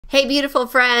Hey, beautiful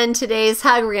friend, today's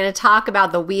hug, we're going to talk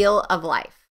about the wheel of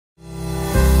life.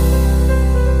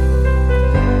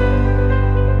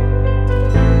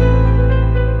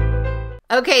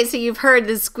 Okay, so you've heard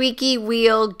the squeaky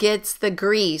wheel gets the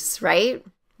grease, right?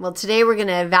 Well, today we're going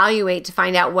to evaluate to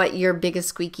find out what your biggest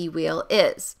squeaky wheel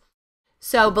is.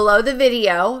 So below the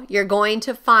video, you're going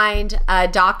to find a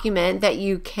document that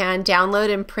you can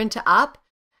download and print up,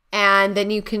 and then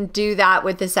you can do that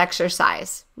with this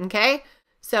exercise, okay?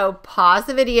 So pause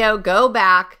the video, go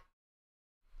back,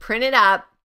 print it up,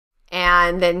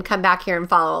 and then come back here and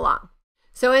follow along.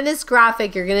 So in this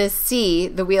graphic, you're going to see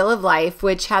the wheel of life,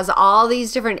 which has all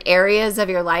these different areas of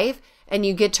your life, and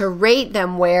you get to rate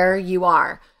them where you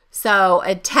are. So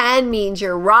a 10 means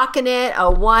you're rocking it, a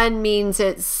 1 means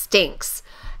it stinks.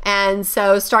 And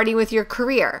so starting with your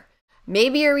career.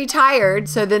 Maybe you're retired,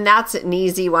 so then that's an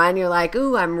easy one. You're like,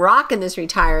 ooh, I'm rocking this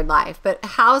retired life. But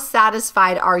how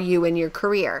satisfied are you in your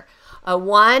career? A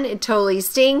 1, it totally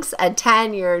stinks. A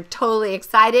 10, you're totally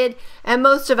excited. And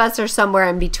most of us are somewhere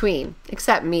in between,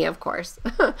 except me, of course.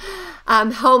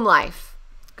 Home life.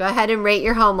 Go ahead and rate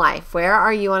your home life. Where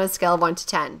are you on a scale of 1 to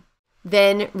 10?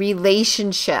 Then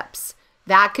relationships.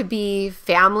 That could be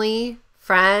family,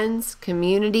 friends,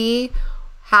 community.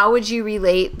 How would you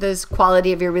relate this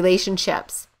quality of your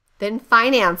relationships? Then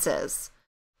finances.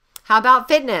 How about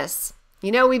fitness?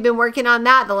 You know, we've been working on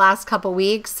that the last couple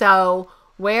weeks. So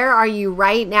where are you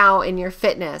right now in your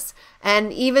fitness?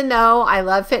 And even though I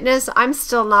love fitness, I'm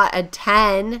still not a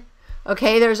 10.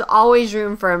 Okay, there's always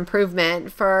room for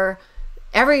improvement for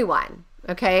everyone.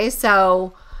 Okay,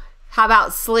 so how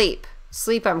about sleep?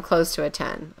 Sleep, I'm close to a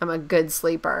 10. I'm a good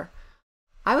sleeper.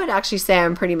 I would actually say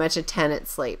I'm pretty much a 10 at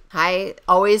sleep. I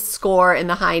always score in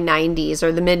the high 90s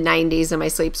or the mid 90s in my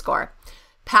sleep score.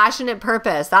 Passionate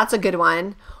purpose, that's a good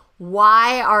one.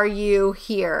 Why are you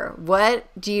here? What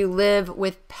do you live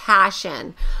with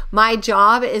passion? My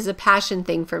job is a passion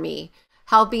thing for me.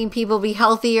 Helping people be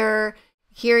healthier,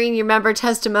 hearing your member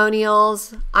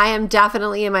testimonials. I am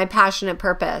definitely in my passionate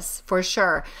purpose for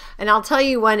sure. And I'll tell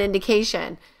you one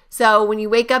indication. So when you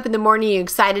wake up in the morning, you're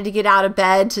excited to get out of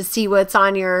bed to see what's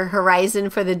on your horizon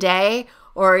for the day,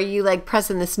 or are you like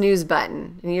pressing the snooze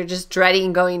button and you're just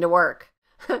dreading going to work?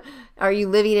 Are you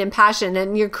living in passion?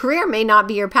 And your career may not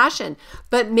be your passion,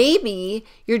 but maybe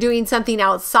you're doing something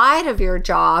outside of your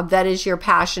job that is your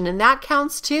passion, and that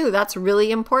counts too. That's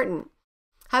really important.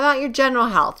 How about your general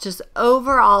health? Just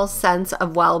overall sense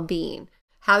of well-being.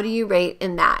 How do you rate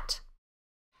in that?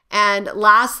 And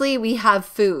lastly, we have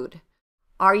food.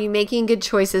 Are you making good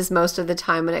choices most of the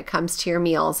time when it comes to your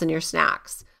meals and your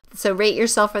snacks? So rate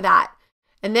yourself for that.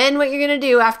 And then what you're going to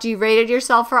do after you've rated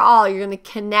yourself for all, you're going to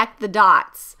connect the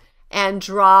dots and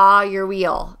draw your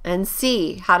wheel and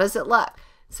see how does it look.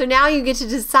 So now you get to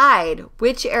decide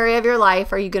which area of your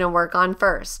life are you going to work on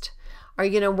first. Are you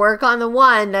going to work on the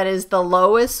one that is the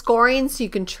lowest scoring so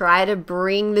you can try to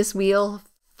bring this wheel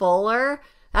fuller?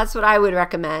 That's what I would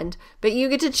recommend. But you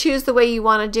get to choose the way you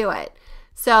want to do it.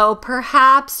 So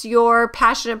perhaps your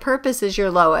passionate purpose is your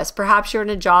lowest. Perhaps you're in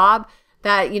a job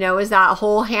that, is that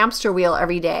whole hamster wheel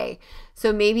every day.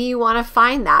 So maybe you want to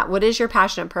find that. What is your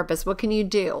passionate purpose? What can you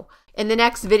do? In the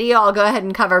next video, I'll go ahead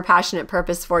and cover passionate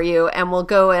purpose for you, and we'll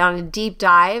go on a deep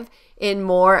dive in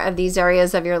more of these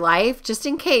areas of your life, just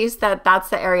in case that's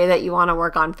the area that you want to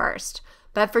work on first.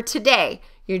 But for today,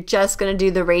 you're just going to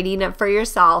do the rating for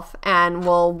yourself, and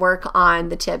we'll work on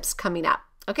the tips coming up.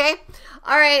 Okay?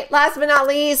 All right, last but not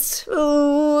least,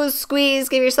 ooh, squeeze,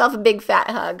 give yourself a big fat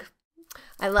hug.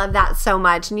 I love that so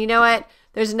much. And you know what?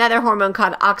 There's another hormone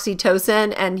called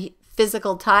oxytocin, and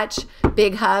physical touch,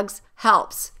 big hugs,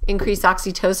 helps increase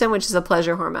oxytocin, which is a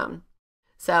pleasure hormone.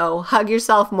 So hug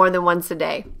yourself more than once a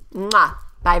day. Mwah.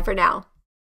 Bye for now.